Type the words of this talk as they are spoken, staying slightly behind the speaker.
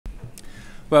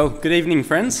Well, good evening,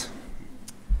 friends.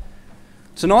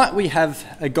 Tonight we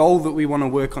have a goal that we want to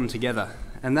work on together,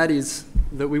 and that is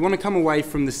that we want to come away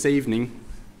from this evening,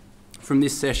 from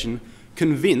this session,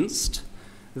 convinced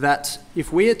that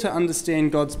if we are to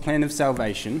understand God's plan of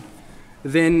salvation,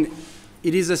 then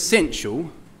it is essential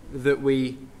that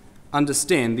we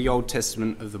understand the Old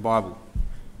Testament of the Bible.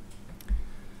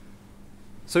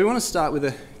 So we want to start with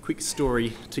a quick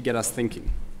story to get us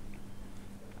thinking.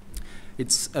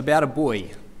 It's about a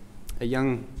boy,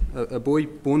 a boy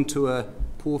born to a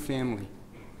poor family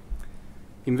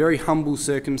in very humble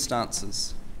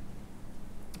circumstances.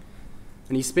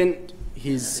 And he spent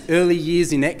his early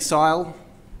years in exile.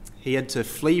 He had to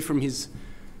flee from his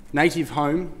native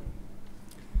home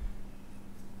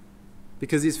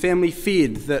because his family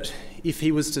feared that if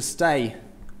he was to stay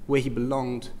where he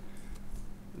belonged,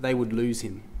 they would lose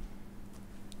him.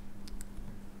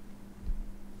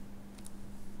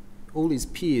 All his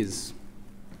peers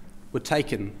were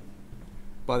taken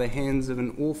by the hands of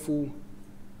an awful,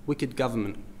 wicked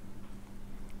government.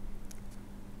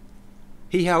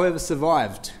 He, however,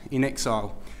 survived in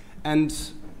exile,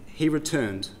 and he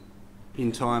returned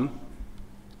in time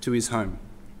to his home,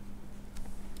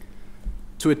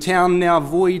 to a town now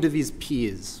void of his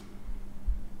peers.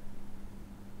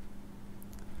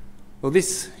 Well,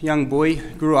 this young boy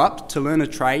grew up to learn a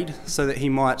trade so that he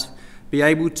might be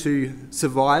able to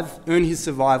survive, earn his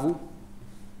survival.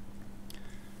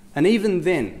 And even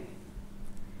then,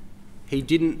 he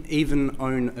didn't even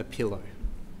own a pillow.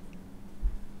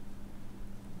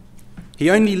 He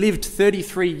only lived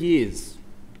 33 years,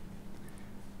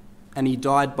 and he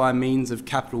died by means of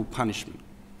capital punishment.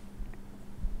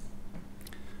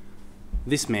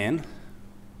 This man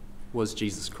was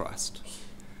Jesus Christ,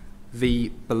 the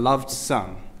beloved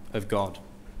Son of God.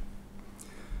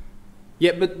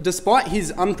 Yet, but despite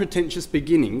his unpretentious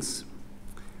beginnings,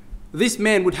 this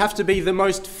man would have to be the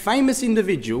most famous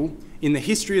individual in the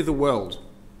history of the world.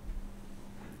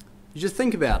 You just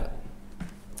think about it.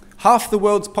 Half the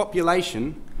world's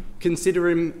population consider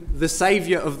him the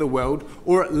saviour of the world,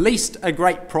 or at least a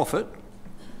great prophet.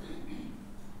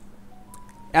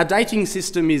 Our dating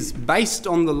system is based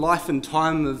on the life and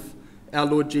time of our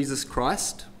Lord Jesus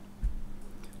Christ.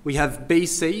 We have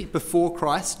BC, before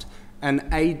Christ, and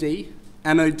AD,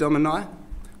 Anno Domini,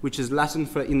 which is Latin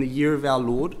for in the year of our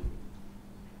Lord.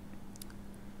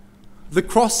 The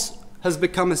cross has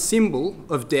become a symbol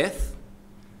of death,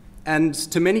 and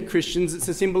to many Christians it's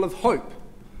a symbol of hope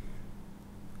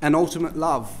and ultimate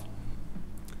love.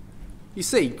 You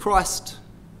see, Christ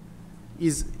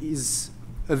is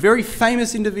a very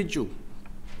famous individual.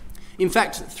 In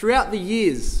fact, throughout the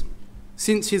years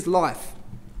since his life,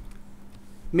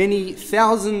 many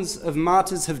thousands of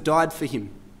martyrs have died for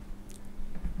him.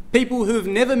 People who have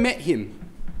never met him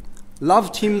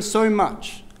loved him so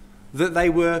much that they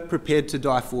were prepared to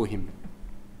die for him.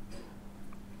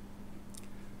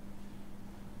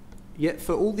 Yet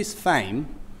for all this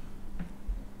fame,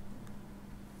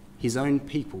 his own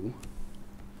people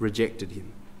rejected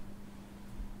him.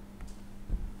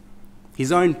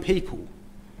 His own people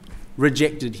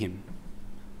rejected him,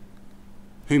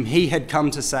 whom he had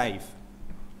come to save.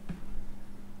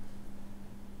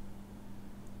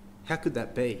 How could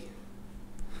that be?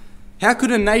 How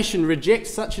could a nation reject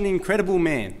such an incredible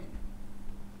man?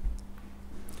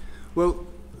 Well,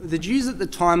 the Jews at the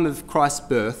time of Christ's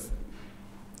birth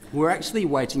were actually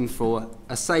waiting for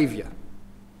a saviour.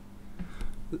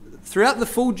 Throughout the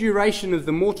full duration of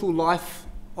the mortal life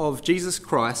of Jesus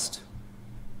Christ,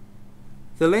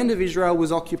 the land of Israel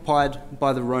was occupied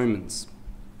by the Romans.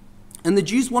 And the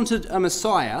Jews wanted a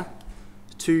Messiah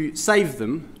to save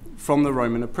them from the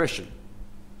Roman oppression.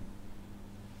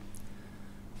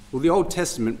 Well, the Old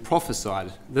Testament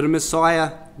prophesied that a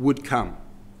Messiah would come.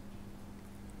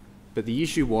 But the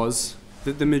issue was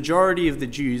that the majority of the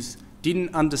Jews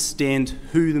didn't understand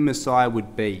who the Messiah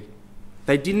would be.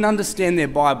 They didn't understand their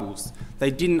Bibles.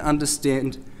 They didn't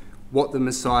understand what the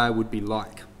Messiah would be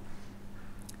like.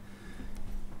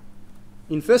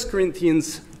 In 1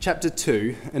 Corinthians chapter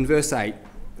 2 and verse 8,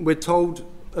 in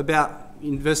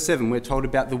verse 7, we're told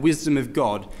about the wisdom of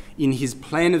God in his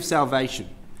plan of salvation.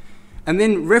 And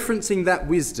then referencing that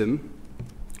wisdom,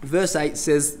 verse 8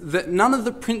 says that none of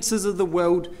the princes of the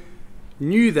world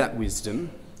knew that wisdom,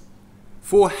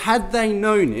 for had they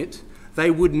known it,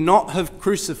 they would not have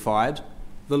crucified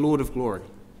the Lord of glory.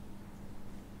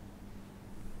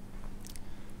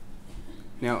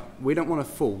 Now, we don't want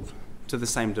to fall to the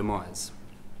same demise.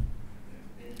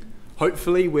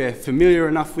 Hopefully, we're familiar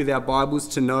enough with our Bibles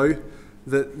to know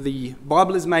that the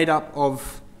Bible is made up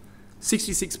of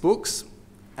 66 books,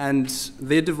 and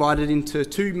they're divided into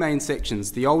two main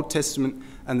sections, the Old Testament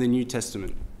and the New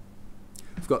Testament.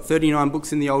 We've got 39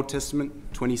 books in the Old Testament,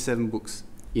 27 books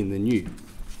in the New.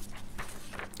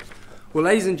 Well,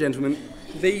 ladies and gentlemen,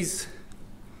 these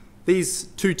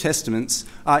two testaments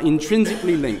are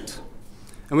intrinsically linked,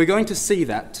 and we're going to see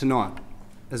that tonight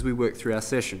as we work through our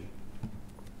session.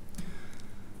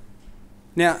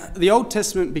 Now, the Old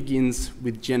Testament begins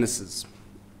with Genesis,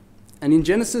 and in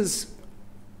Genesis,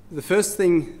 the first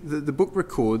thing that the book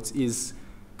records is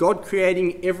God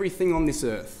creating everything on this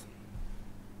earth,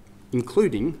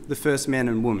 including the first man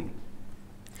and woman.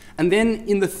 And then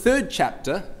in the third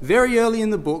chapter, very early in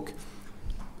the book,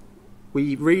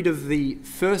 we read of the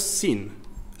first sin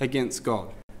against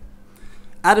God.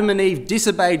 Adam and Eve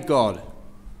disobeyed God,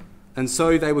 and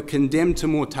so they were condemned to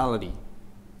mortality,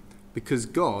 because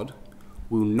God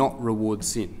will not reward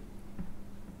sin.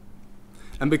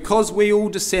 And because we all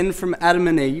descend from Adam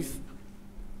and Eve,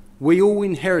 we all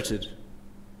inherited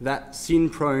that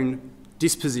sin-prone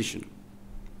disposition.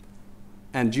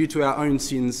 And due to our own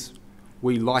sins,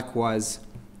 we likewise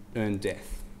earn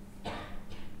death.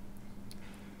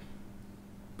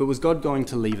 But was God going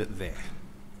to leave it there?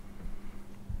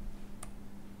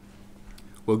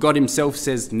 Well, God himself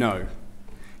says no.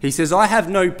 He says, I have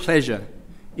no pleasure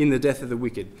in the death of the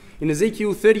wicked. In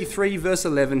Ezekiel 33, verse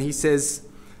 11, he says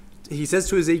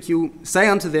to Ezekiel, say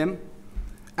unto them,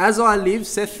 as I live,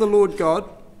 saith the Lord God,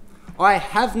 I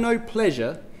have no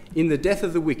pleasure in the death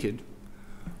of the wicked,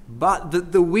 but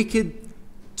that the wicked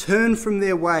turn from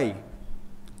their way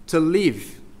to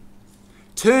live.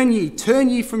 Turn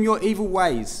ye from your evil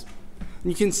ways. And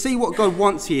you can see what God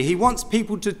wants here. He wants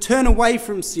people to turn away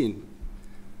from sin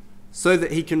so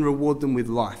that he can reward them with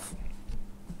life.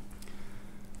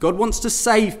 God wants to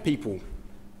save people,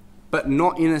 but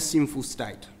not in a sinful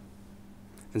state.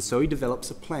 And so he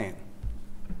develops a plan.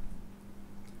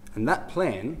 And that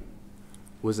plan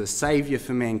was a saviour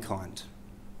for mankind.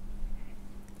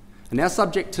 And our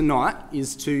subject tonight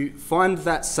is to find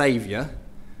that saviour,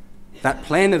 that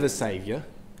plan of a saviour,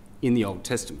 in the Old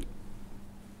Testament.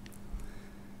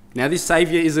 Now, this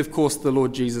saviour is, of course, the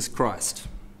Lord Jesus Christ.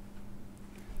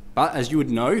 But, as you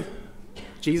would know,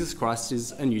 Jesus Christ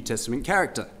is a New Testament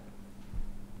character.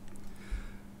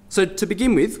 So, to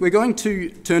begin with, we're going to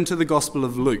turn to the Gospel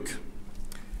of Luke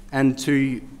and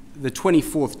to the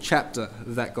 24th chapter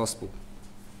of that Gospel.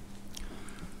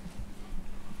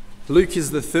 Luke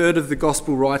is the third of the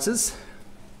Gospel writers,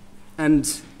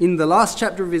 and in the last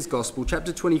chapter of his Gospel,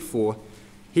 chapter 24,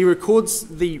 he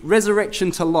records the resurrection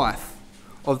to life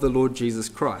of the Lord Jesus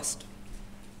Christ.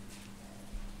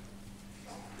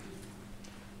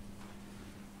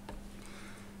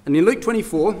 And in Luke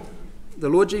 24, the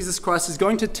Lord Jesus Christ is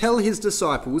going to tell his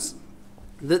disciples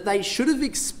that they should have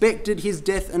expected his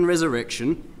death and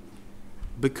resurrection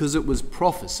because it was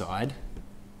prophesied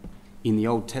in the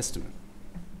Old Testament.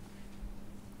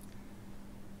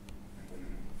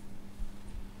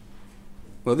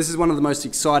 Well, this is one of the most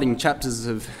exciting chapters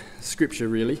of Scripture,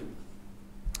 really.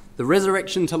 The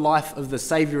resurrection to life of the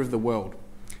Saviour of the world.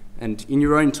 And in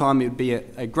your own time, it would be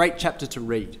a great chapter to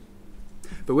read.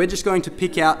 But we're just going to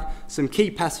pick out some key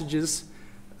passages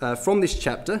from this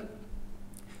chapter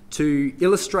to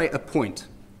illustrate a point.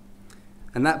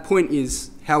 And that point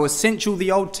is how essential the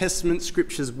Old Testament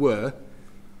Scriptures are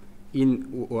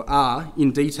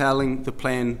in detailing the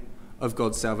plan of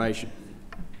God's salvation.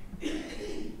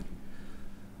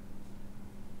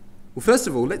 Well, first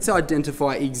of all, let's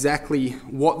identify exactly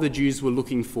what the Jews were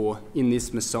looking for in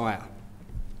this Messiah.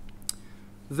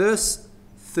 Verse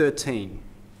 13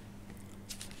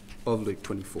 of Luke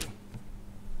 24.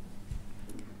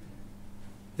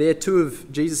 There, two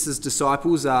of Jesus'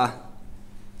 disciples are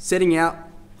setting out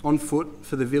on foot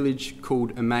for the village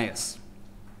called Emmaus.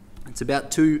 It's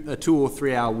about a 2 or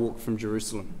 3 hour walk from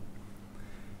Jerusalem.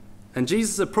 And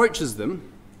Jesus approaches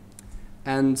them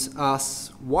and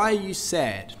asks, "Why are you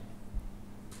sad?"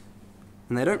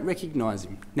 And they don't recognise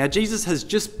him. Now, Jesus has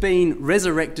just been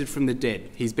resurrected from the dead.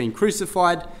 He's been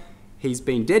crucified, he's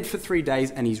been dead for 3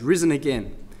 days, and he's risen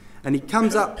again. And he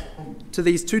comes up to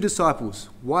these two disciples,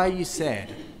 "Why are you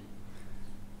sad?"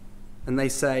 And they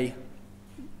say,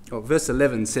 verse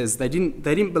 11 says, they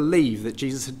didn't believe that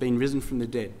Jesus had been risen from the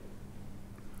dead.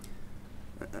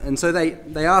 And so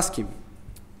they ask him,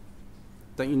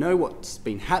 "Don't you know what's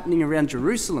been happening around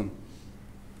Jerusalem?"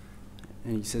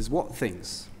 And he says, "What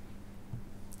things?"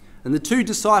 And the two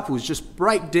disciples just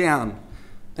break down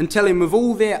and tell him of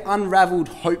all their unravelled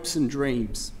hopes and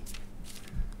dreams.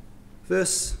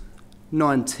 Verse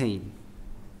 19.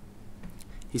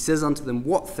 He says unto them,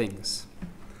 "What things?"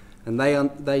 And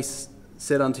they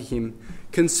said unto him,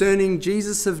 "Concerning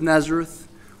Jesus of Nazareth,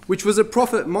 which was a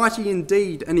prophet mighty in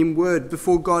deed and in word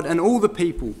before God and all the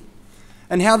people,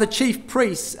 and how the chief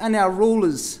priests and our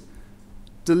rulers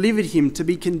delivered him to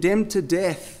be condemned to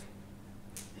death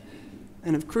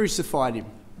and have crucified him.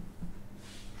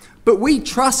 But we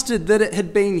trusted that it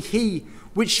had been he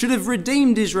which should have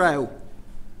redeemed Israel.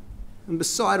 And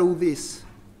beside all this,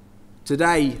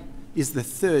 today is the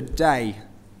third day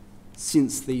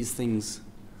since these things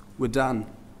were done.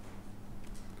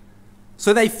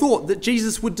 So they thought that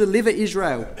Jesus would deliver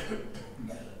Israel.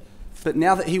 But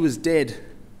now that he was dead,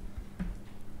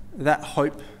 that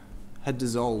hope had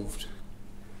dissolved.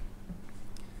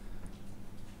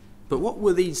 But what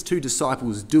were these two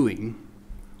disciples doing,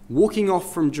 walking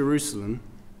off from Jerusalem,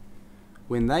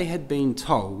 when they had been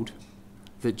told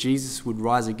that Jesus would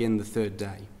rise again the third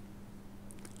day?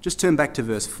 Just turn back to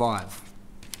verse 5.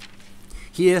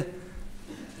 Here,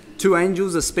 two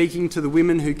angels are speaking to the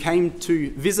women who came to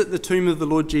visit the tomb of the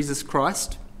Lord Jesus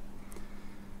Christ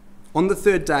on the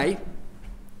third day.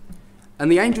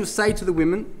 And the angels say to the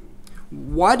women,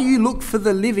 "Why do you look for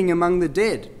the living among the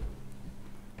dead?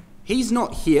 He's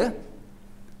not here,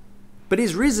 but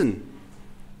is risen.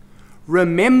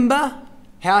 Remember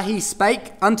how he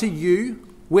spake unto you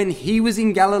when he was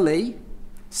in Galilee,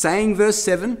 saying," verse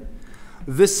 7,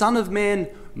 "the Son of Man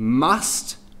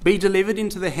must be delivered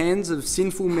into the hands of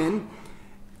sinful men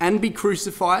and be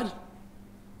crucified,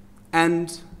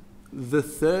 and the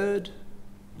third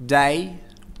day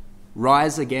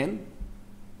rise again."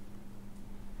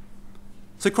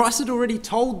 So Christ had already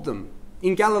told them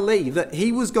in Galilee that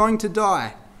he was going to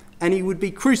die and he would be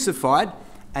crucified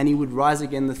and he would rise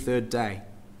again the third day.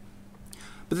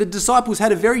 But the disciples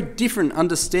had a very different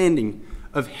understanding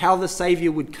of how the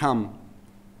Saviour would come.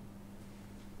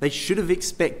 They should have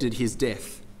expected his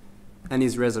death and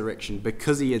his resurrection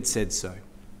because he had said so.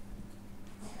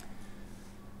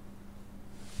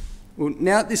 Well,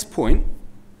 now at this point,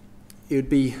 it would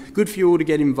be good for you all to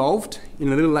get involved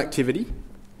in a little activity.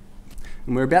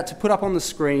 And we're about to put up on the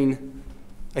screen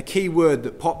a key word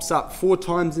that pops up 4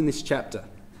 times in this chapter.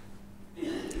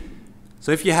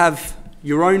 So if you have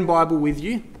your own Bible with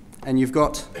you and you've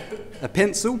got a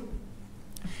pencil,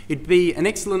 it'd be an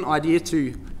excellent idea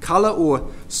to colour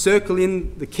or circle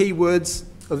in the key words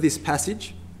of this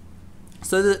passage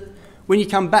so that when you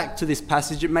come back to this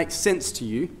passage, it makes sense to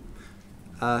you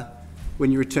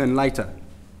when you return later.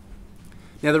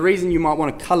 Now, the reason you might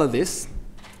want to colour this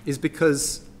is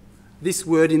because this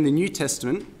word in the New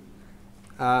Testament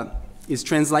is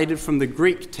translated from the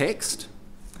Greek text,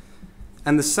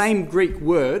 and the same Greek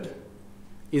word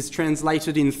is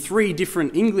translated in 3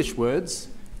 different English words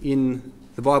in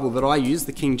the Bible that I use,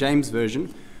 the King James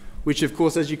Version, which of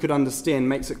course, as you could understand,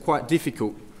 makes it quite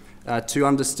difficult to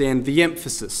understand the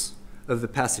emphasis of the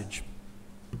passage.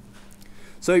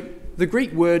 So the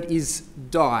Greek word is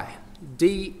die,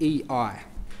 D-E-I,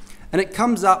 and it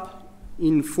comes up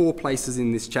in 4 places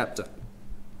in this chapter.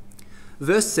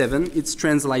 Verse 7, it's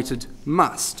translated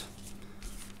must.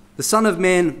 The Son of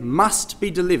Man must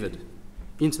be delivered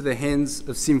into the hands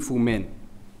of sinful men.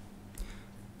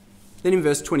 Then in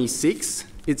verse 26,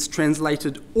 it's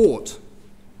translated ought.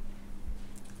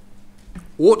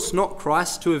 Ought not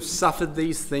Christ to have suffered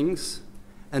these things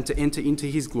and to enter into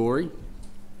his glory?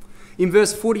 In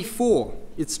verse 44,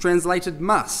 it's translated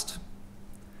must.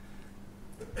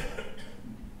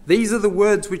 These are the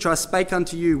words which I spake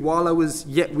unto you while I was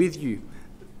yet with you,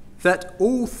 that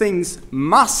all things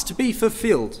must be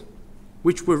fulfilled,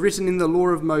 which were written in the law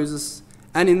of Moses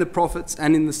and in the prophets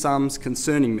and in the Psalms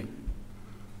concerning me.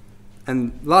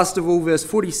 And last of all, verse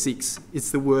 46, it's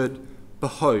the word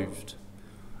behoved.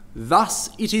 Thus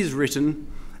it is written,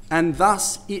 and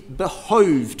thus it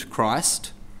behoved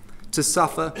Christ to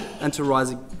suffer and to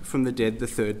rise from the dead the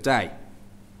third day.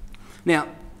 Now,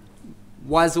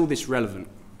 why is all this relevant?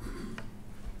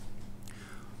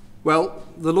 Well,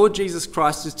 the Lord Jesus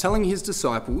Christ is telling his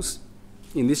disciples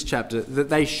in this chapter that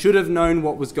they should have known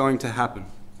what was going to happen.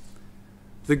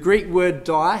 The Greek word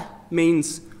die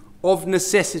means of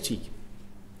necessity.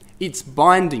 It's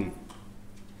binding.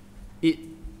 It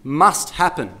must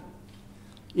happen.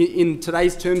 In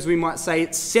today's terms, we might say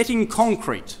it's set in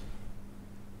concrete.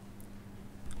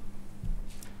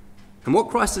 And what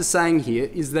Christ is saying here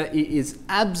is that it is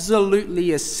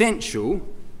absolutely essential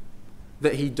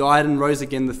that he died and rose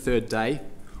again the third day.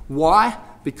 Why?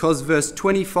 Because verse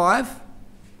 25,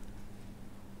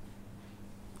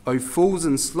 O fools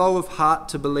and slow of heart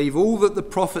to believe all that the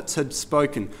prophets had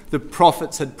spoken. The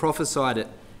prophets had prophesied it.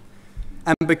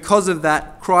 And because of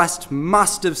that, Christ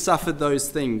must have suffered those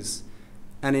things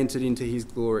and entered into his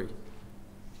glory.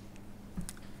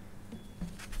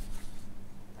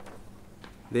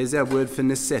 There's our word for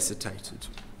necessitated.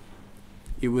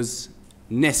 It was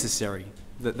necessary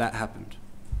that that happened.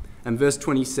 And verse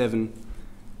 27,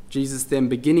 Jesus then,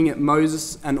 beginning at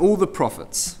Moses and all the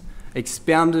prophets,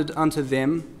 expounded unto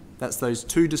them, that's those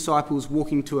two disciples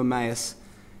walking to Emmaus,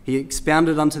 he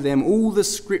expounded unto them all the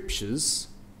scriptures,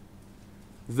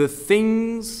 the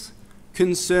things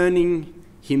concerning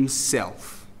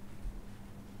himself.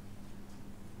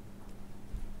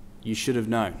 You should have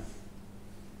known,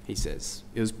 he says.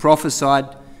 It was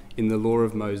prophesied in the law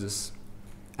of Moses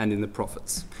and in the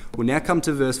prophets. We'll now come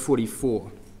to verse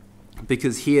 44,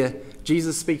 because here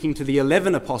Jesus, speaking to the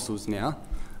 11 apostles now,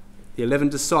 the 11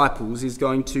 disciples, is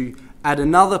going to add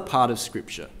another part of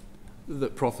Scripture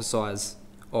that prophesies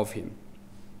of him.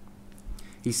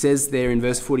 He says there in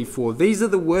verse 44, "These are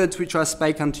the words which I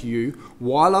spake unto you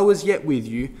while I was yet with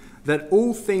you, that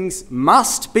all things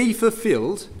must be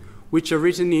fulfilled, which are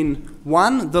written in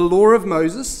 1, the law of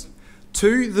Moses,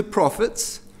 2, the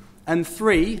prophets, and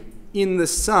 3, in the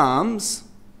Psalms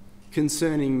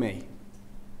concerning me."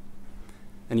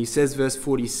 And he says, verse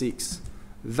 46,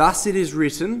 "Thus it is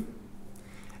written,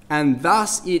 and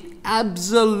thus it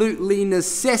absolutely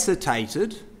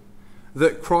necessitated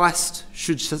that Christ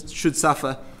should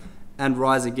suffer and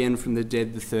rise again from the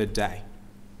dead the third day."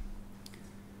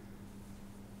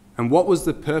 And what was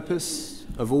the purpose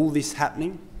of all this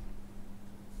happening?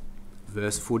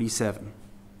 Verse 47,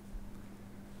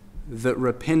 "That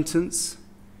repentance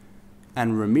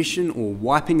and remission or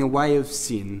wiping away of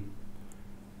sin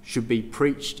should be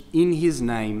preached in his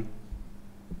name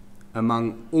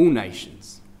among all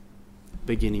nations,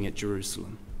 beginning at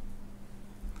Jerusalem."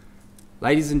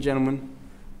 Ladies and gentlemen,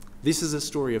 this is a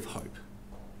story of hope.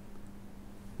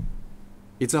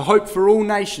 It's a hope for all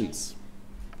nations,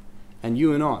 and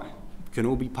you and I can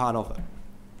all be part of it.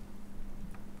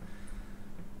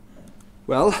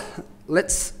 Well,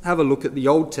 let's have a look at the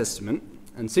Old Testament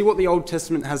and see what the Old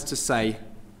Testament has to say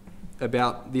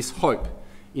about this hope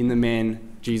in the man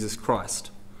Jesus Christ.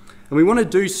 And we want to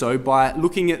do so by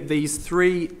looking at these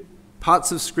three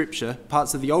parts of Scripture,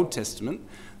 parts of the Old Testament,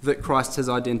 that Christ has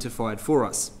identified for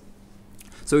us.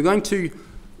 So we're going to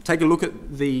take a look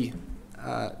at the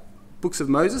books of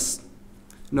Moses,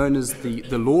 known as the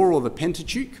law or the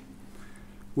Pentateuch.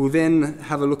 We'll then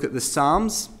have a look at the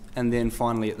Psalms, and then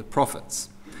finally at the prophets.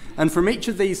 And from each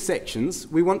of these sections,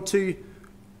 we want to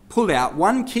pull out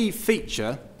one key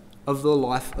feature of the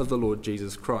life of the Lord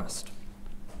Jesus Christ.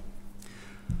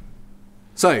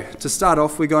 So, to start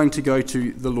off, we're going to go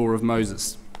to the law of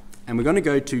Moses, and we're going to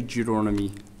go to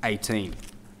Deuteronomy 18.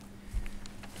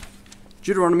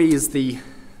 Deuteronomy is the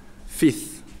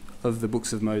fifth of the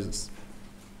books of Moses.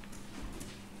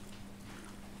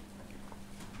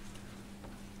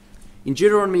 In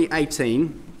Deuteronomy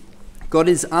 18, God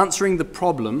is answering the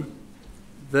problem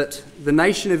that the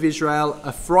nation of Israel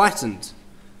are frightened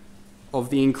of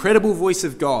the incredible voice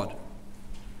of God.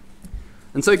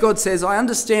 And so God says, I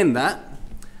understand that.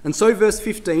 And so verse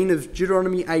 15 of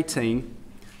Deuteronomy 18,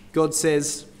 God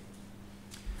says,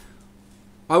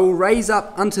 I will raise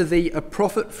up unto thee a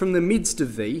prophet from the midst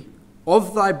of thee,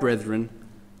 of thy brethren,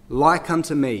 like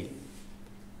unto me.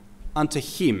 Unto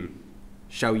him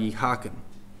shall ye hearken.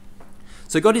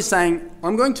 So God is saying,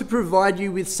 I'm going to provide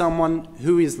you with someone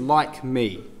who is like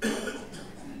me.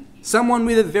 Someone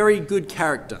with a very good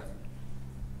character.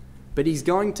 But he's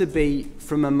going to be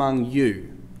from among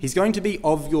you. He's going to be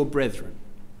of your brethren.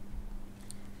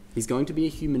 He's going to be a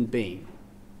human being.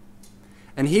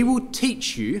 And he will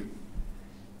teach you,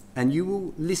 and you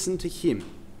will listen to him.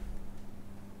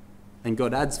 And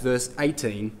God adds verse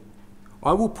 18,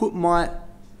 I will put my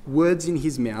words in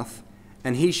his mouth,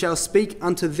 and he shall speak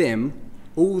unto them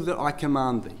all that I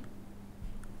command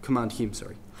him.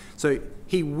 So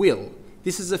he will.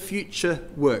 This is a future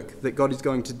work that God is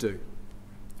going to do.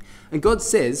 And God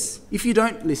says, if you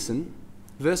don't listen,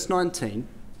 verse 19,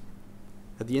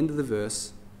 at the end of the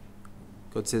verse,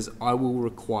 God says, I will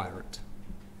require it.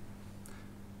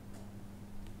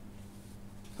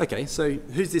 Okay, so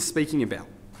who's this speaking about?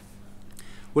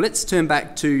 Well, let's turn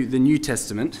back to the New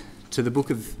Testament, to the book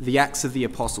of the Acts of the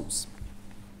Apostles.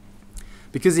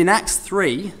 Because in Acts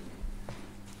 3,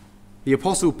 the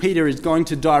Apostle Peter is going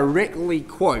to directly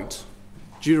quote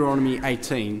Deuteronomy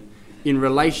 18 in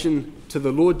relation to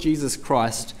the Lord Jesus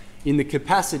Christ in the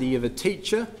capacity of a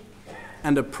teacher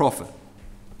and a prophet.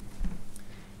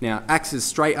 Now, Acts is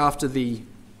straight after the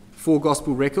 4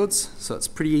 gospel records, so it's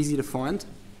pretty easy to find.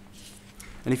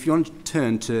 And if you want to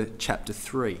turn to chapter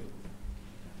 3.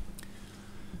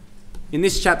 In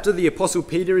this chapter, the Apostle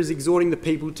Peter is exhorting the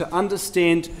people to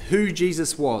understand who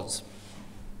Jesus was.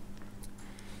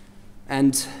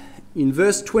 And in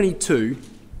verse 22,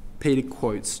 Peter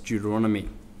quotes Deuteronomy.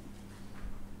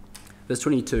 Verse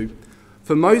 22,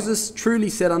 "For Moses truly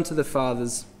said unto the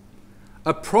fathers,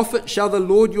 A prophet shall the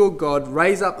Lord your God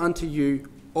raise up unto you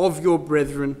of your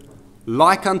brethren,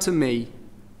 like unto me.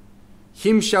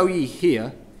 Him shall ye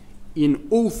hear in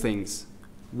all things,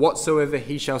 whatsoever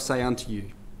he shall say unto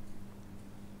you."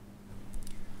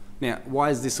 Now, why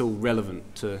is this all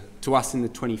relevant to us in the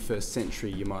 21st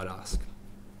century, you might ask?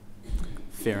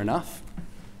 Fair enough.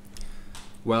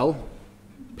 Well,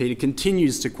 Peter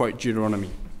continues to quote Deuteronomy,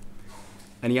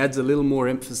 and he adds a little more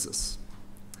emphasis.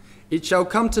 "It shall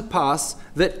come to pass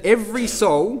that every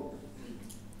soul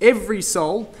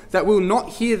that will not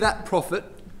hear that prophet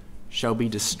shall be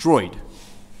destroyed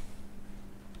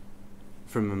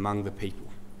from among the people."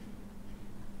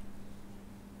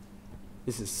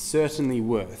 This is certainly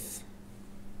worth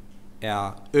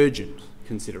our urgent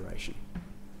consideration.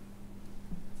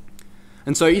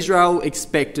 And so Israel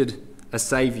expected a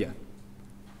saviour.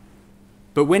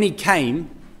 But when he came,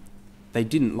 they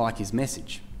didn't like his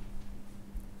message.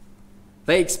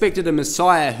 They expected a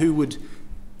Messiah who would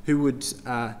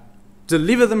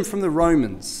deliver them from the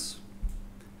Romans,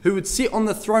 who would sit on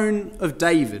the throne of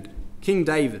David, King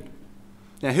David.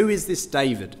 Now, who is this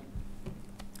David?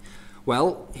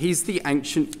 Well, he's the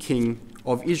ancient king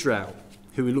of Israel,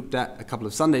 who we looked at a couple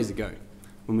of Sundays ago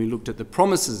when we looked at the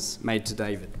promises made to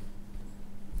David.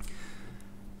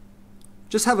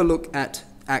 Just have a look at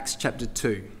Acts chapter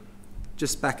 2,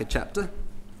 just back a chapter,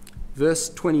 verse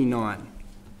 29.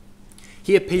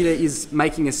 Here Peter is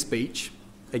making a speech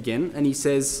again, and he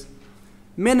says,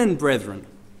 "Men and brethren,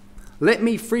 let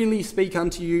me freely speak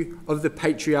unto you of the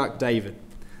patriarch David,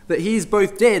 that he is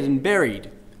both dead and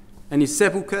buried, and his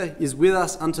sepulchre is with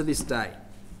us unto this day.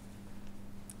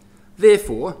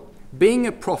 Therefore, being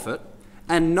a prophet,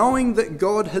 and knowing that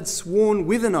God had sworn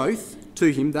with an oath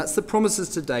to him," that's the promises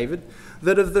to David,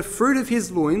 "that of the fruit of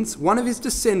his loins, one of his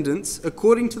descendants,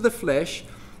 according to the flesh,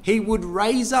 he would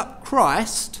raise up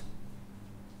Christ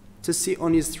to sit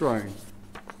on his throne.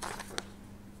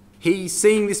 He,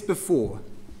 seeing this before,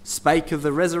 spake of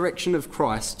the resurrection of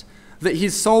Christ, that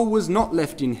his soul was not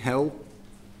left in hell,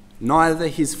 neither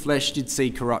his flesh did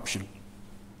see corruption."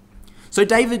 So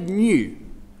David knew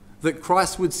that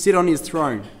Christ would sit on his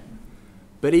throne,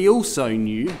 but he also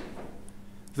knew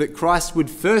that Christ would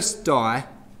first die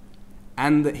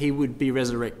and that he would be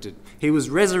resurrected. He was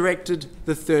resurrected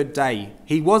the third day.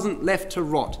 He wasn't left to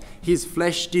rot. His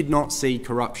flesh did not see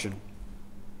corruption.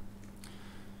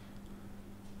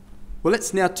 Well,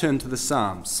 let's now turn to the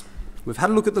Psalms. We've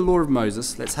had a look at the law of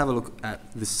Moses. Let's have a look at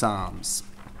the Psalms.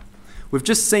 We've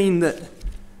just seen that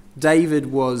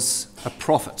David was a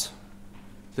prophet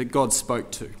that God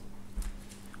spoke to.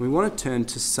 We want to turn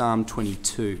to Psalm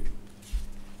 22.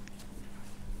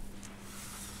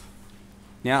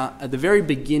 Now, at the very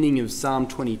beginning of Psalm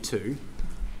 22,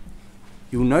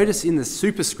 you'll notice in the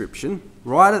superscription,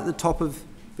 right at the top of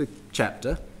the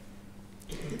chapter,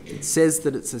 it says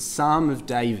that it's a Psalm of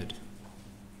David.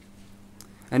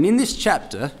 And in this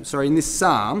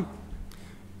Psalm,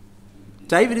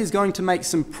 David is going to make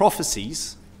some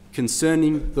prophecies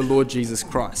concerning the Lord Jesus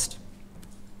Christ.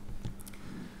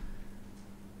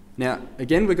 Now,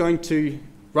 again, we're going to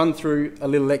run through a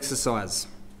little exercise,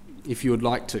 if you would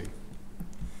like to.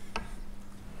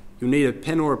 You'll need a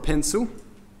pen or a pencil,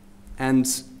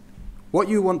 and what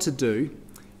you want to do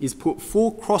is put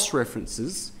 4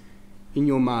 cross-references in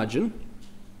your margin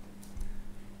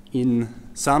in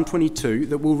Psalm 22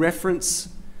 that will reference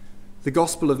the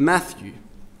Gospel of Matthew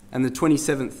and the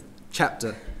 27th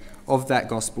chapter of that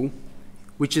Gospel,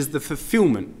 which is the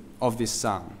fulfillment of this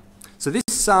psalm. So this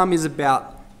psalm is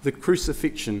about the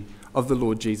crucifixion of the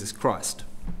Lord Jesus Christ.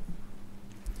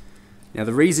 Now,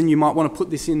 the reason you might want to put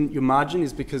this in your margin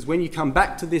is because when you come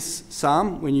back to this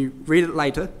psalm, when you read it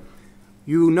later,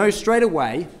 you will know straight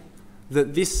away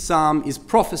that this psalm is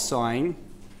prophesying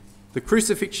the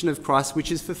crucifixion of Christ, which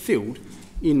is fulfilled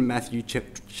in Matthew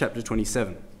chapter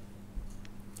 27.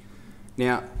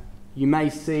 Now, you may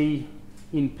see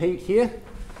in pink here,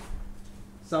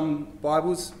 some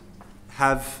Bibles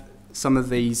have some of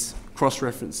these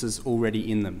cross-references already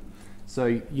in them.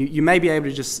 So you may be able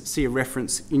to just see a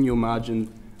reference in your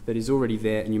margin that is already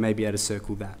there, and you may be able to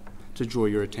circle that to draw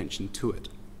your attention to it.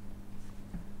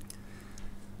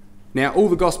 Now, all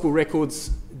the gospel records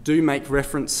do make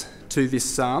reference to this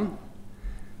psalm,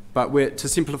 but to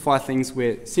simplify things,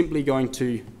 we're simply going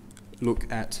to look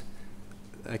at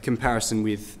a comparison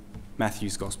with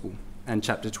Matthew's gospel and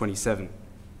chapter 27.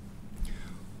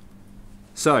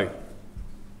 So,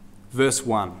 verse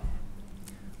 1.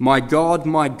 My God,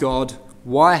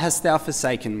 why hast thou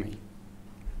forsaken me?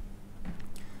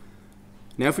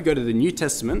 Now if we go to the New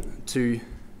Testament, to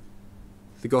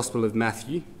the Gospel of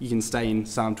Matthew. You can stay in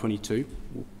Psalm 22.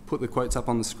 We'll put the quotes up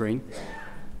on the screen.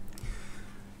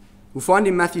 We'll find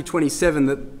in Matthew 27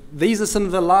 that these are some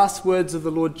of the last words of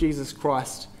the Lord Jesus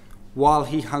Christ while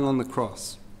he hung on the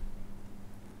cross.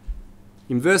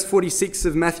 In verse 46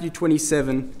 of Matthew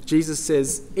 27, Jesus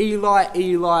says, "Eli,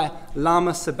 Eli,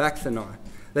 lama sabachthani."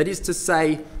 That is to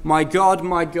say, my God,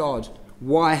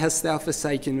 why hast thou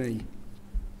forsaken me?"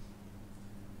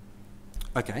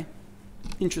 Okay,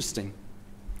 interesting.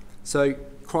 So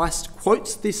Christ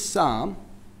quotes this psalm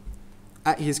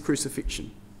at his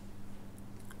crucifixion.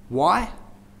 Why?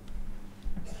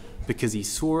 Because he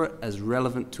saw it as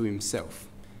relevant to himself.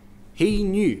 He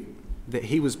knew that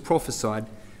he was prophesied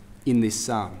in this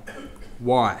psalm.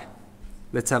 Why?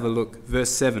 Let's have a look.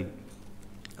 Verse 7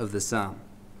 of the psalm.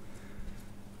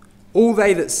 "All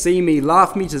they that see me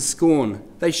laugh me to scorn.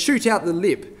 They shoot out the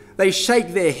lip. They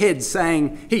shake their heads,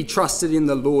 saying, he trusted in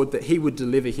the Lord that he would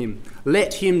deliver him.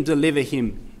 Let him deliver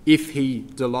him if he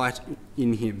delight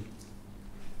in him."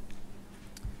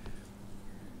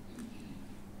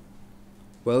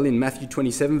 Well, in Matthew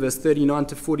 27, verse 39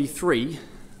 to 43,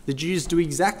 the Jews do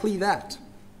exactly that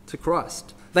to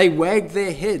Christ. They wagged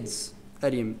their heads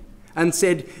at him and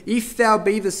said, "If thou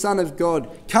be the Son of God,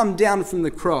 come down from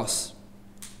the cross."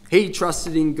 He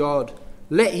trusted in God.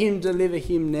 Let him deliver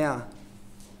him now,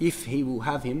 if he will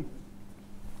have him.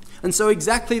 And so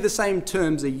exactly the same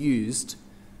terms are used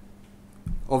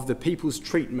of the people's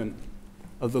treatment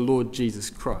of the Lord Jesus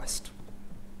Christ.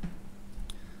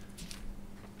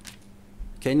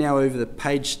 Okay, now over the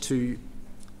page to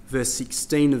verse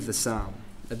 16 of the psalm.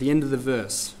 At the end of the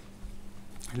verse,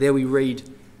 there we read,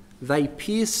 "They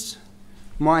pierced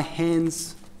my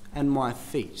hands and my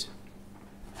feet."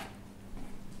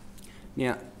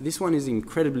 Now, this one is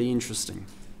incredibly interesting.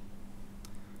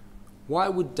 Why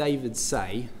would David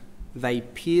say, "They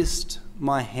pierced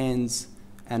my hands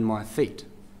and my feet"?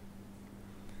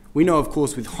 We know, of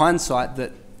course, with hindsight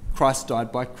that Christ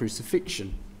died by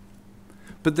crucifixion.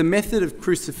 But the method of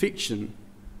crucifixion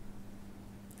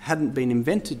hadn't been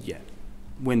invented yet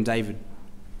when David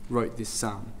wrote this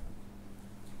psalm.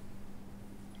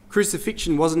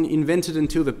 Crucifixion wasn't invented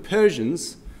until the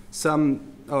Persians,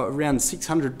 around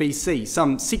 600 BC,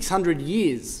 some 600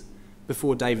 years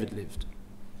before David lived.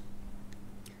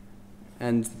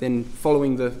 And then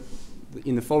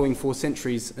in the following 4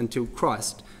 centuries until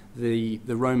Christ, the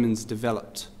Romans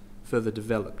further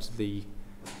developed the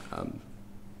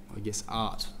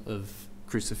art of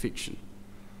crucifixion.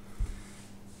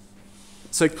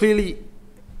 So clearly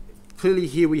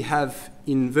here we have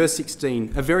in verse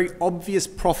 16 a very obvious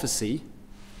prophecy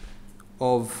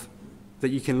that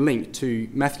you can link to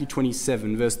Matthew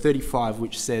 27, verse 35,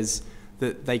 which says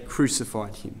that they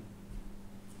crucified him.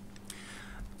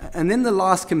 And then the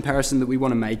last comparison that we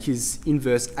want to make is in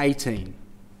verse 18.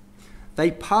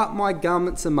 "They part my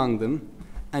garments among them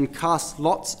and cast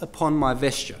lots upon my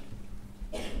vesture."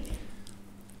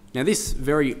 Now, this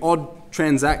very odd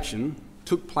transaction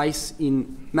took place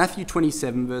in Matthew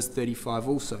 27, verse 35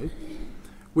 also,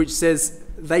 which says,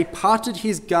 "They parted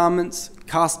his garments,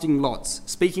 casting lots,"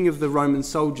 speaking of the Roman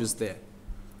soldiers there.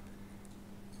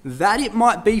 "That it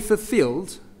might be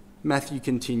fulfilled," Matthew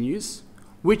continues,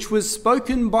 "which was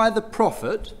spoken by the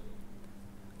prophet,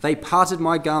 they parted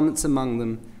my garments among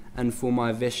them, and for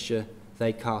my vesture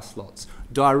they cast lots."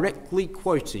 Directly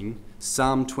quoting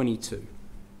Psalm 22.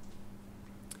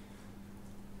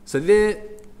 So there,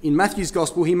 in Matthew's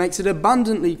Gospel, he makes it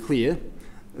abundantly clear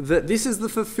that this is the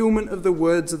fulfillment of the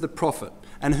words of the prophet.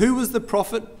 And who was the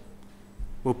prophet?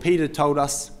 Well, Peter told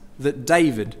us that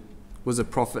David was a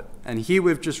prophet. And here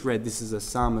we've just read this is a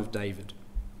psalm of David.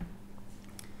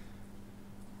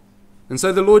 And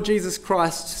so the Lord Jesus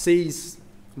Christ sees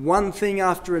one thing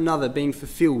after another being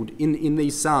fulfilled in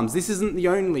these psalms. This isn't the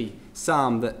only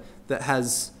psalm that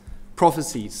has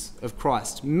prophecies of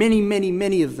Christ.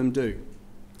 Many of them do.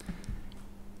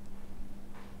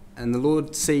 And the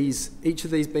Lord sees each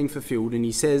of these being fulfilled, and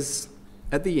he says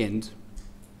at the end,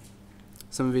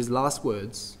 some of his last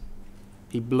words,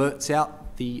 he blurts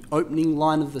out the opening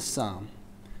line of the psalm,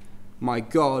 my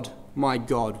God,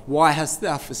 why hast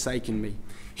thou forsaken me?"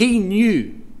 He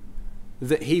knew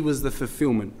that he was the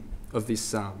fulfillment of this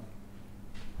psalm.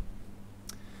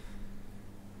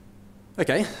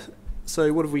 Okay,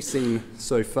 so what have we seen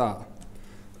so far?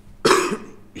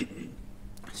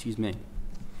 Excuse me.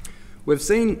 We've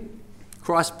seen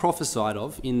Christ prophesied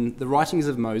of in the writings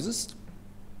of Moses,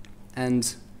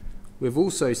 and we've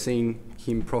also seen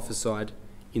him prophesied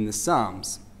in the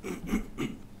Psalms.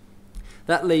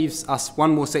 That leaves us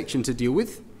one more section to deal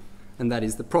with, and that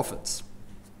is the prophets.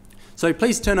 So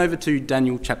please turn over to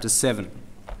Daniel chapter 7.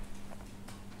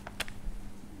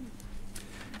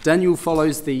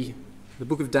 The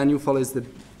book of Daniel follows the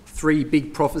three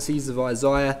big prophecies of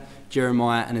Isaiah,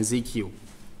 Jeremiah, and Ezekiel.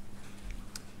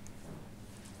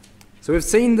 So we've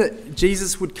seen that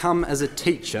Jesus would come as a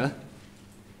teacher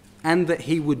and that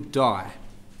he would die.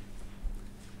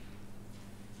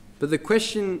 But the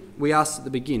question we asked at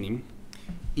the beginning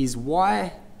is,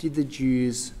 why did the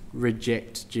Jews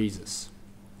reject Jesus?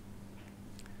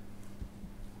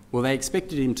 Well, they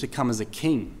expected him to come as a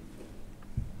king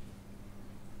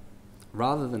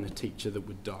rather than a teacher that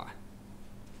would die.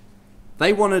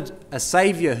 They wanted a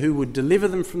saviour who would deliver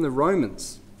them from the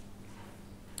Romans.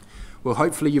 Well,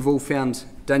 hopefully you've all found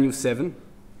Daniel 7.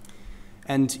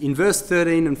 And in verse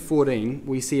 13 and 14,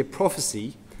 we see a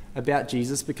prophecy about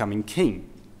Jesus becoming king.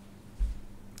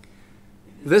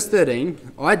 Verse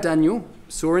 13, I, Daniel,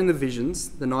 saw in the visions,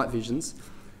 the night visions,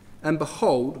 and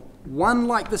behold, one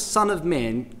like the Son of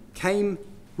Man came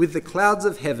with the clouds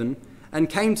of heaven and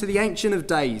came to the Ancient of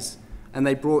Days, and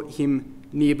they brought him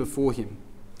near before him.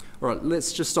 All right,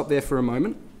 let's just stop there for a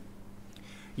moment.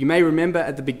 You may remember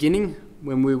at the beginning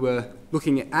when we were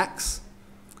looking at Acts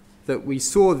that we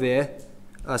saw there,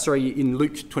 in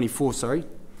Luke 24,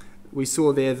 we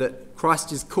saw there that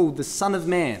Christ is called the Son of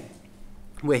Man,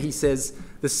 where he says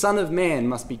the Son of Man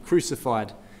must be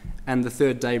crucified and the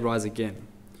third day rise again.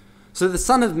 So the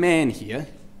Son of Man here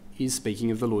is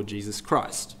speaking of the Lord Jesus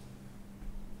Christ.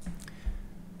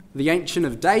 The Ancient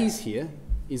of Days here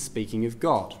is speaking of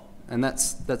God, and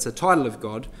that's a title of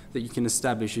God that you can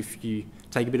establish if you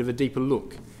take a bit of a deeper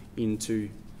look into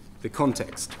the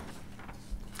context.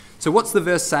 So what's the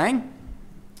verse saying?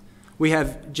 We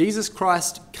have Jesus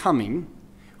Christ coming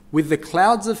with the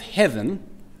clouds of heaven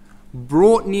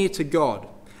brought near to God.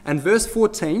 And verse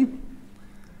 14,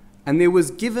 and there was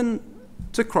given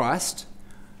to Christ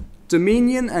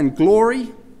dominion and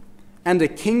glory and a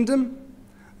kingdom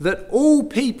that all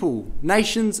people,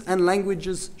 nations and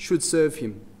languages should serve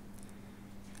him.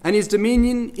 And his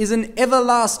dominion is an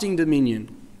everlasting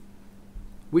dominion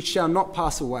which shall not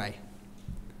pass away,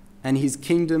 and his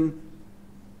kingdom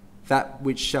that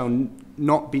which shall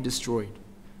not be destroyed.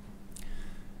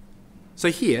 So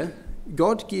here,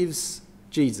 God gives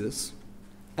Jesus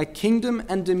a kingdom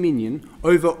and dominion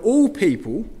over all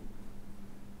people,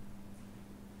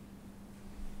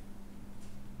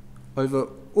 over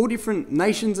all different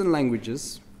nations and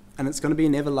languages, and it's going to be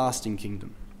an everlasting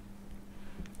kingdom.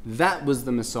 That was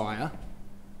the Messiah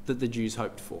that the Jews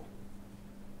hoped for.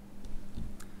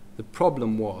 The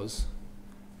problem was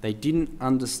they didn't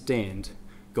understand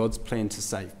God's plan to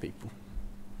save people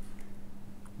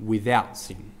without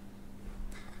sin.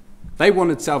 They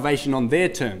wanted salvation on their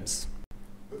terms.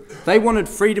 They wanted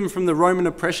freedom from the Roman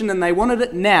oppression, and they wanted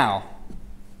it now.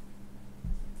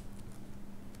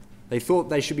 They thought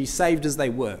they should be saved as they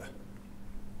were.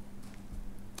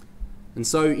 And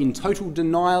so, in total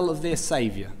denial of their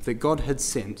Saviour that God had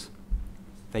sent,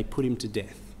 they put him to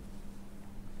death.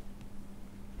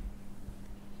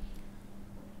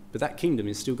 But that kingdom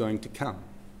is still going to come.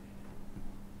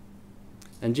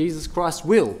 And Jesus Christ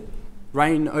will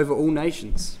reign over all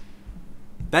nations.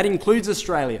 That includes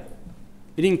Australia.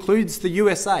 It includes the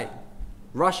USA,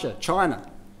 Russia, China.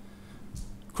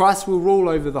 Christ will rule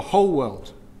over the whole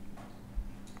world.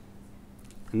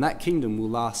 And that kingdom will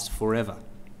last forever.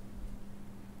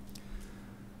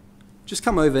 Just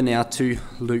come over now to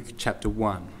Luke chapter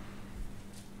 1.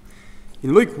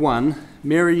 In Luke 1,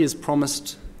 Mary is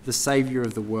promised the Saviour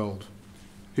of the world,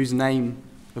 whose name,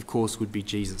 of course, would be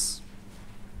Jesus.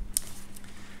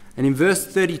 And in verse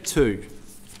 32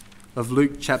 of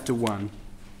Luke chapter 1,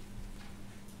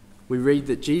 we read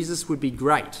that Jesus would be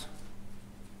great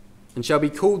and shall be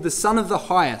called the Son of the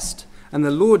Highest, and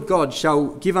the Lord God shall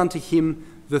give unto him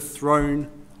the throne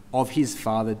of his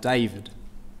father David.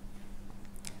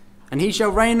 And he shall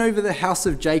reign over the house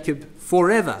of Jacob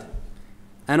forever,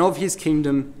 and of his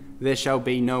kingdom there shall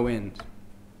be no end.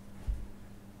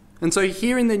 And so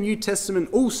here in the New Testament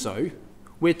also,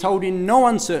 we're told in no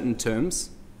uncertain terms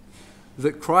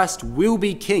that Christ will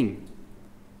be king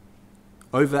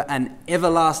over an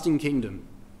everlasting kingdom.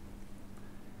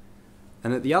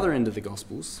 And at the other end of the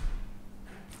Gospels,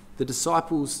 the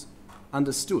disciples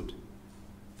understood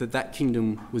that that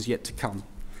kingdom was yet to come.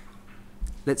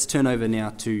 Let's turn over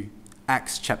now to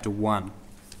Acts chapter 1.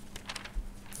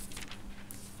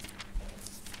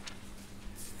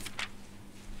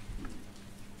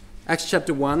 Acts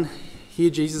chapter 1, here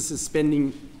Jesus is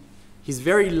spending his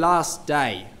very last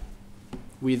day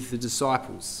with the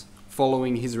disciples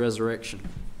following his resurrection.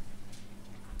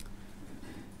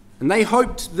 And they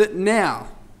hoped that now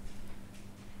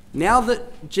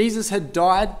that Jesus had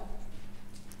died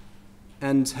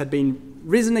and had been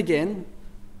risen again,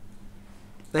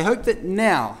 They hoped that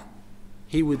now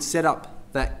he would set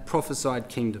up that prophesied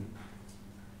kingdom.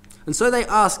 And so they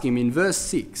ask him in verse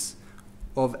 6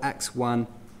 of Acts 1,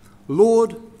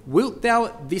 Lord, wilt thou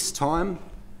at this time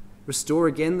restore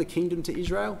again the kingdom to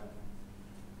Israel?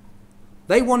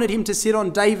 They wanted him to sit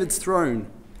on David's throne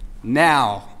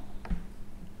now.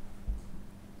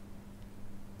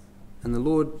 And the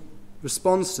Lord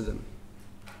responds to them,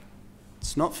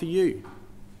 it's not for you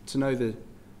to know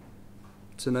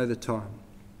the time.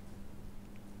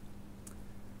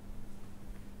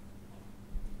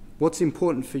 What's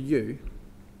important for you,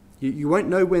 you won't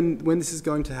know when this is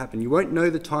going to happen. You won't know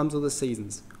the times or the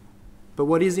seasons. But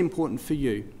what is important for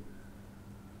you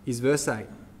is verse 8.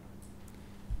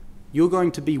 You're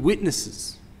going to be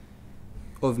witnesses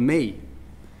of me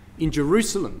in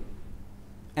Jerusalem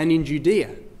and in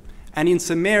Judea and in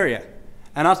Samaria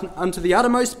and unto the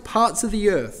uttermost parts of the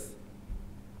earth.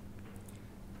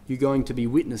 You're going to be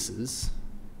witnesses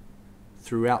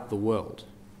throughout the world.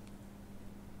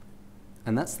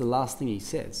 And that's the last thing he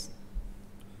says.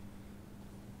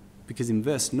 Because in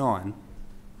verse 9,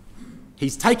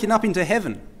 he's taken up into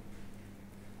heaven,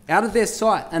 out of their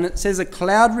sight, and it says a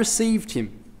cloud received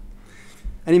him.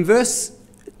 And in verse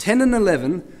 10 and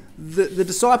 11, the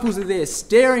disciples are there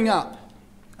staring up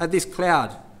at this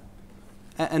cloud.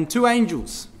 And two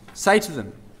angels say to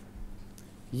them,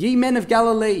 Ye men of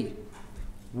Galilee,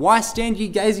 why stand ye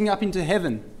gazing up into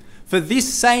heaven? For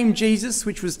this same Jesus,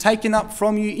 which was taken up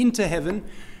from you into heaven,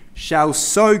 shall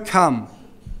so come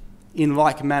in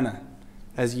like manner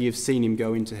as ye have seen him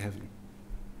go into heaven.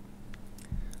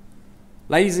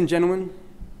 Ladies and gentlemen,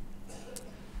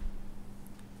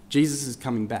 Jesus is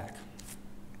coming back.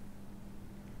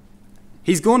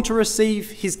 He's gone to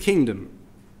receive his kingdom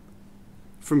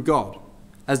from God,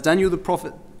 as Daniel the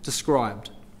prophet described.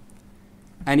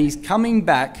 And he's coming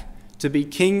back to be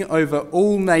king over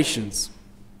all nations.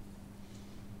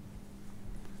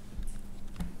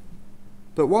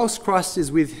 But whilst Christ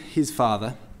is with his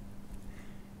Father,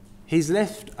 he's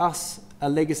left us a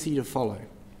legacy to follow.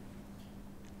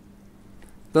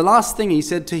 The last thing he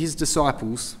said to his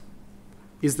disciples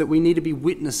is that we need to be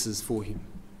witnesses for him.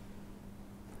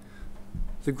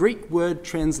 The Greek word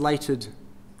translated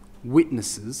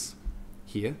witnesses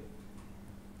here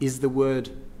is the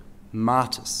word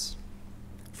martys,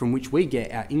 from which we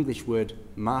get our English word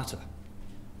martyr.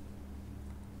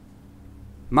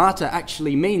 Martyr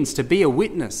actually means to be a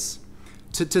witness,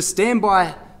 to stand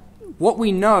by what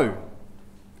we know,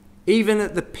 even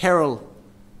at the peril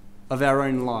of our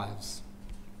own lives.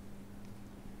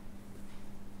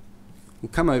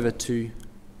 We'll come over to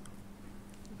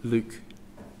Luke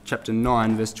chapter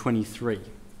 9, verse 23.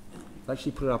 I'll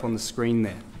actually put it up on the screen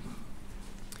there.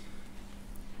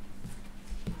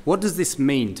 What does this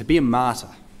mean, to be a martyr?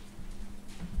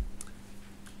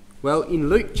 Well, in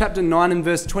Luke chapter 9 and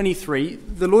verse 23,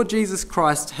 the Lord Jesus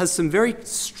Christ has some very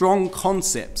strong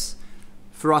concepts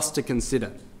for us to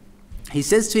consider. He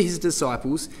says to his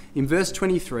disciples in verse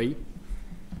 23,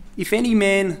 If any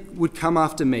man would come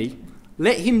after me,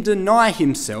 let him deny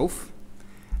himself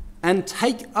and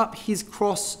take up his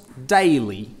cross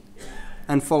daily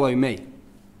and follow me.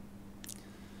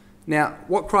 Now,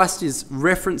 what Christ is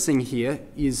referencing here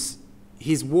is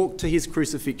his walk to his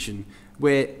crucifixion,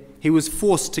 where he was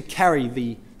forced to carry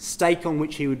the stake on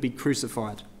which he would be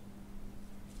crucified.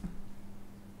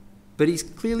 But he's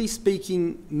clearly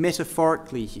speaking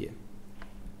metaphorically here.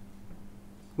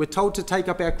 We're told to take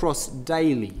up our cross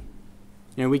daily.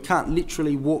 We can't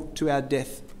literally walk to our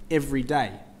death every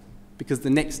day, because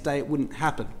the next day it wouldn't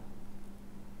happen.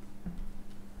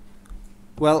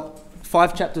 Well,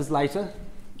 5 chapters later,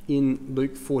 in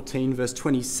Luke 14, verse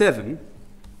 27,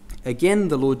 again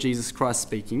the Lord Jesus Christ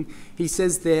speaking, he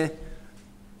says there,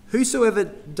 Whosoever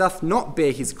doth not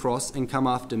bear his cross and come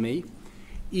after me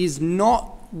is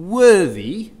not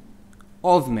worthy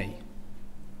of me.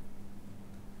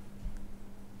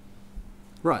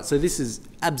 Right, so this is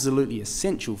absolutely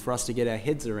essential for us to get our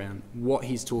heads around what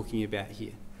he's talking about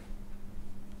here.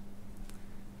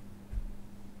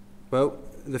 Well,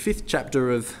 the 5th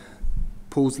chapter of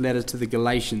Paul's letter to the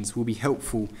Galatians will be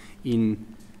helpful in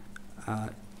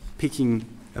picking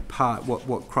apart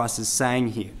what Christ is saying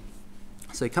here.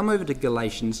 So come over to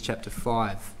Galatians chapter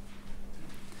 5.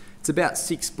 It's about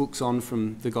 6 books on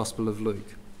from the Gospel of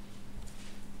Luke.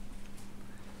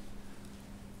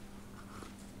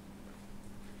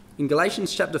 In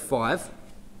Galatians chapter 5,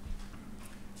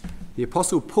 the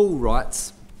Apostle Paul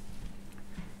writes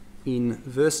in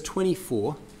verse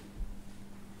 24,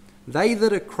 They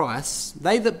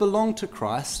that belong to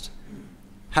Christ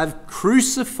have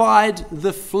crucified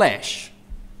the flesh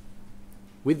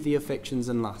with the affections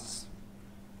and lusts.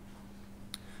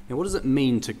 Now, what does it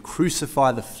mean to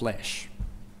crucify the flesh?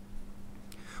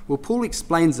 Well, Paul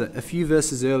explains it a few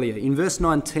verses earlier, in verse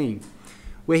 19,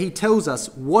 where he tells us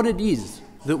what it is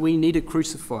that we need to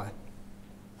crucify,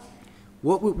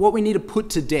 what we need to put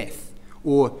to death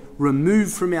or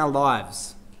remove from our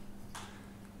lives.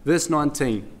 Verse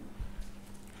 19,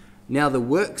 now the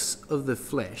works of the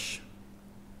flesh,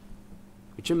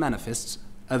 which are manifest,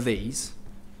 are these: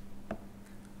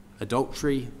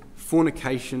 adultery,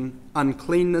 fornication,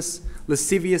 uncleanness,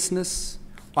 lasciviousness,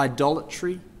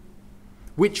 idolatry,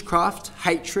 witchcraft,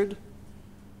 hatred,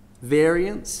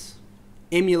 variance,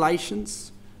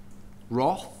 emulations,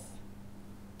 wrath,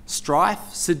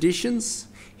 strife, seditions,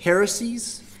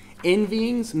 heresies,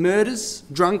 envyings, murders,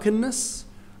 drunkenness,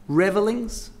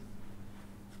 revellings,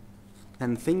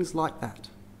 and things like that.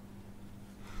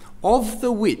 Of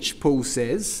the which, Paul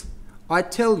says, I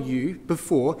tell you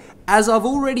before, as I've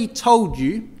already told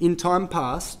you in time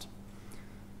past,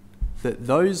 that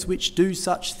those which do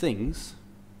such things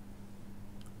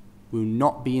will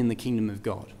not be in the kingdom of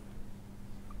God.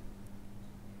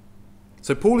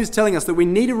 So Paul is telling us that we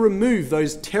need to remove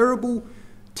those terrible,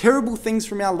 terrible things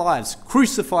from our lives,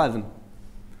 crucify them.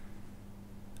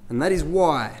 And that is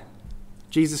why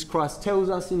Jesus Christ tells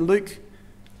us in Luke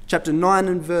chapter 9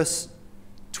 and verse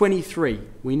 23,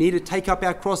 we need to take up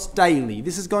our cross daily.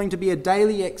 This is going to be a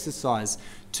daily exercise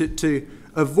to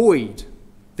avoid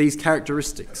these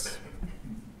characteristics.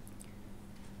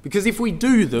 Because if we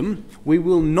do them, we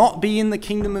will not be in the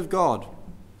kingdom of God.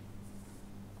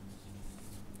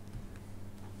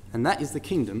 And that is the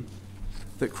kingdom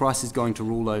that Christ is going to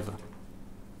rule over.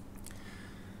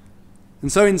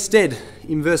 And so instead,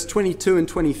 in verse 22 and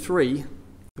 23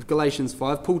 of Galatians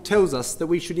 5, Paul tells us that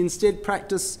we should instead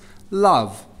practice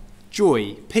love,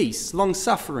 joy, peace,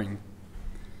 long-suffering,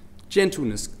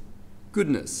 gentleness,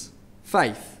 goodness,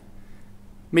 faith,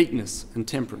 meekness, and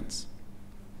temperance.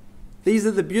 These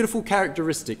are the beautiful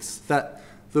characteristics that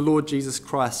the Lord Jesus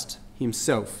Christ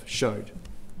himself showed.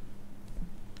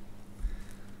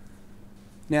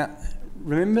 Now,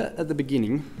 remember at the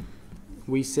beginning,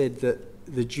 we said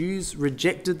that the Jews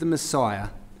rejected the Messiah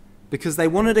because they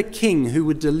wanted a king who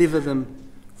would deliver them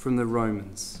from the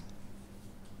Romans.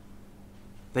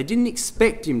 They didn't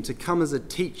expect him to come as a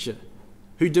teacher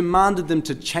who demanded them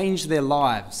to change their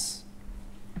lives.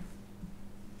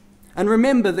 And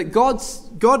remember that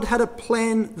God had a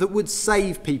plan that would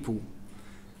save people,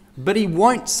 but he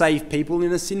won't save people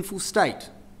in a sinful state.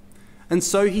 And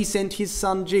so he sent his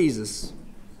son Jesus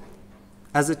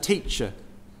as a teacher,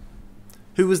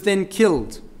 who was then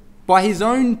killed by his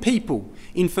own people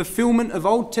in fulfillment of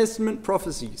Old Testament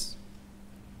prophecies.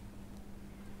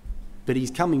 But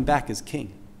he's coming back as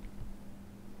king.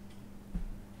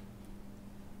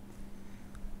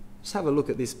 Let's have a look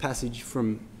at this passage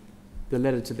from the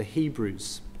letter to the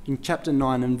Hebrews in chapter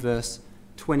 9 and verse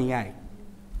 28.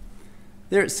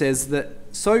 There it says that,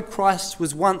 so Christ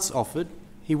was once offered,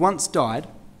 he once died,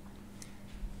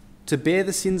 to bear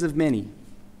the sins of many,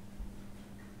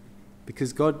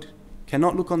 because God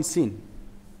cannot look on sin.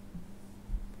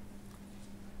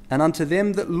 And unto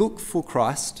them that look for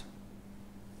Christ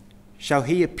shall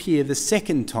he appear the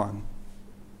second time.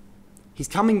 He's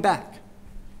coming back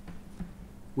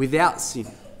without sin.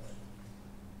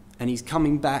 And he's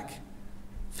coming back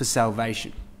for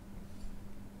salvation.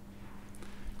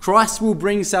 Christ will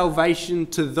bring salvation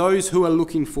to those who are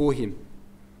looking for him.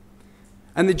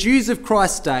 And the Jews of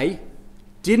Christ's day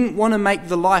didn't want to make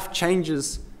the life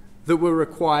changes that were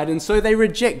required, and so they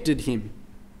rejected him.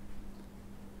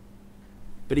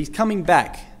 But he's coming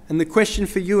back, and the question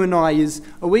for you and I is,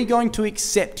 are we going to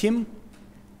accept him,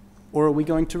 or are we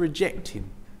going to reject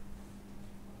him?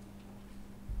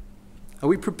 Are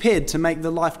we prepared to make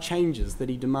the life changes that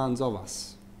he demands of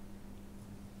us?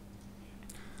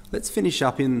 Let's finish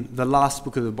up in the last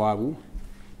book of the Bible,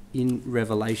 in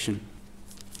Revelation.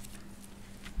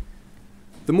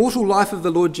 The mortal life of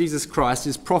the Lord Jesus Christ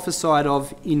is prophesied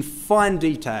of in fine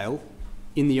detail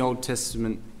in the Old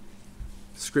Testament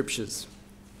scriptures.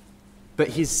 But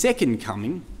his second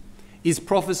coming is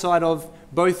prophesied of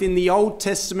both in the Old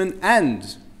Testament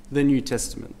and the New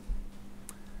Testament.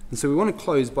 And so we want to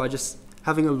close by just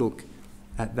having a look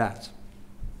at that.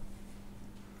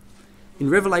 In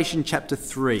Revelation chapter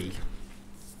 3,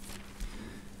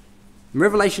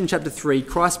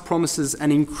 Christ promises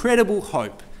an incredible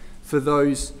hope for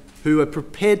those who are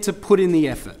prepared to put in the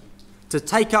effort, to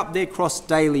take up their cross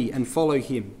daily and follow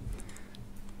him.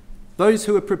 Those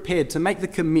who are prepared to make the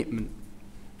commitment.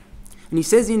 And he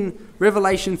says in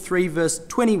Revelation 3 verse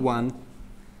 21,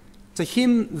 to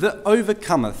him that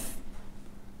overcometh,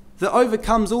 that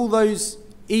overcomes all those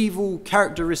evil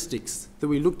characteristics that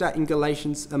we looked at in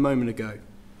Galatians a moment ago.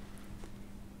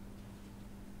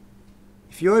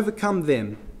 If you overcome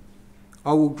them,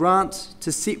 I will grant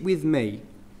to sit with me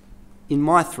in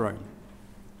my throne,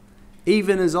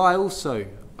 even as I also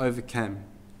overcame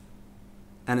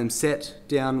and am set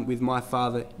down with my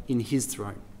Father in his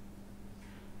throne.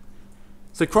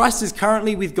 So Christ is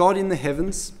currently with God in the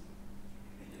heavens.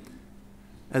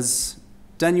 As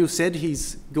Daniel said,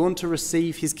 he's gone to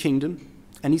receive his kingdom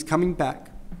and he's coming back.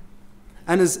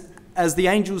 And as the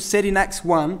angels said in Acts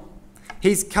 1,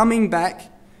 he's coming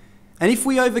back. And if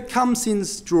we overcome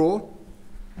sin's draw,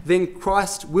 then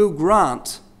Christ will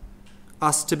grant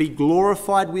us to be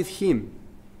glorified with him,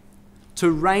 to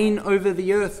reign over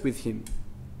the earth with him.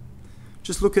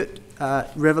 Just look at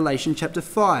Revelation chapter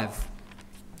 5.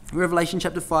 Revelation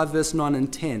chapter 5, verse 9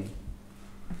 and 10.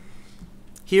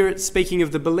 Here it's speaking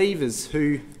of the believers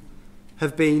who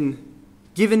have been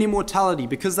given immortality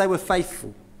because they were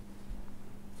faithful.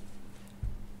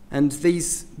 And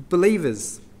these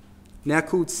believers, now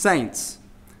called saints,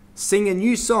 sing a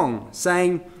new song,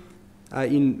 saying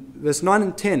in verse 9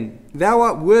 and 10, "Thou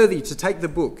art worthy to take the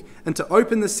book and to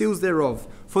open the seals thereof,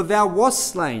 for thou wast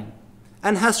slain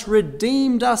and hast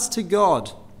redeemed us to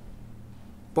God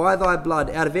by thy blood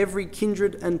out of every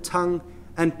kindred and tongue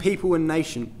and people and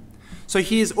nation." So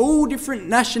here's all different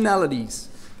nationalities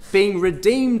being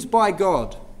redeemed by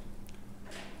God,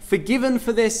 forgiven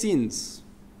for their sins,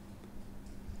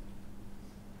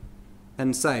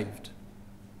 and saved.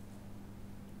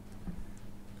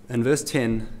 And verse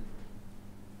 10,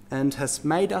 "And hast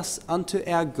made us unto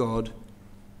our God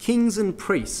kings and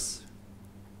priests,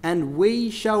 and we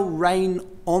shall reign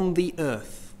on the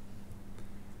earth."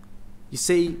 You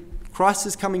see, Christ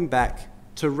is coming back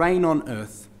to reign on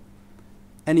earth.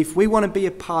 And if we want to be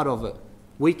a part of it,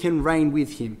 we can reign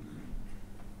with him.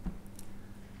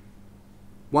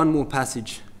 One more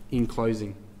passage in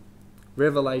closing.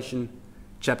 Revelation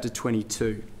chapter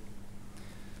 22.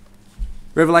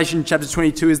 Revelation chapter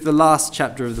 22 is the last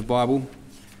chapter of the Bible.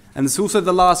 And it's also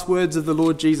the last words of the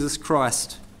Lord Jesus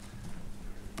Christ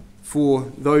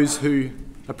for those who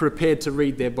are prepared to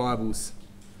read their Bibles.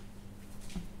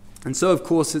 And so, of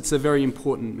course, it's a very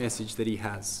important message that he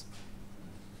has.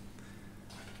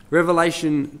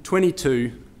 Revelation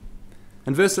 22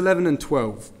 and verse 11 and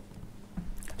 12.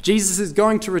 Jesus is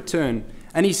going to return,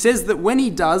 and he says that when he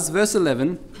does, verse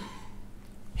 11,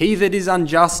 "He that is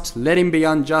unjust, let him be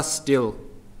unjust still.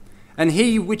 And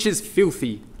he which is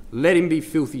filthy, let him be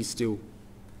filthy still.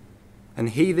 And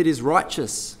he that is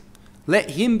righteous,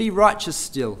 let him be righteous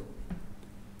still.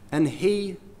 And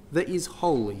he that is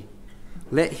holy,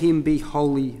 let him be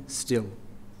holy still.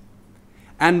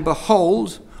 And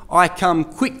behold, I come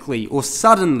quickly," or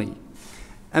suddenly,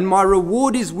 "and my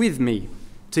reward is with me,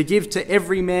 to give to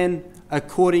every man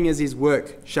according as his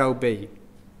work shall be."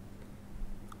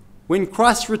 When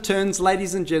Christ returns,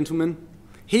 ladies and gentlemen,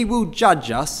 he will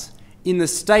judge us in the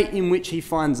state in which he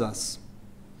finds us.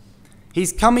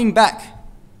 He's coming back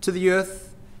to the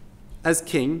earth as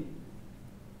king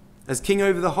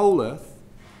over the whole earth.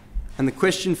 And the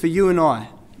question for you and I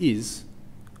is,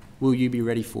 will you be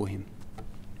ready for him?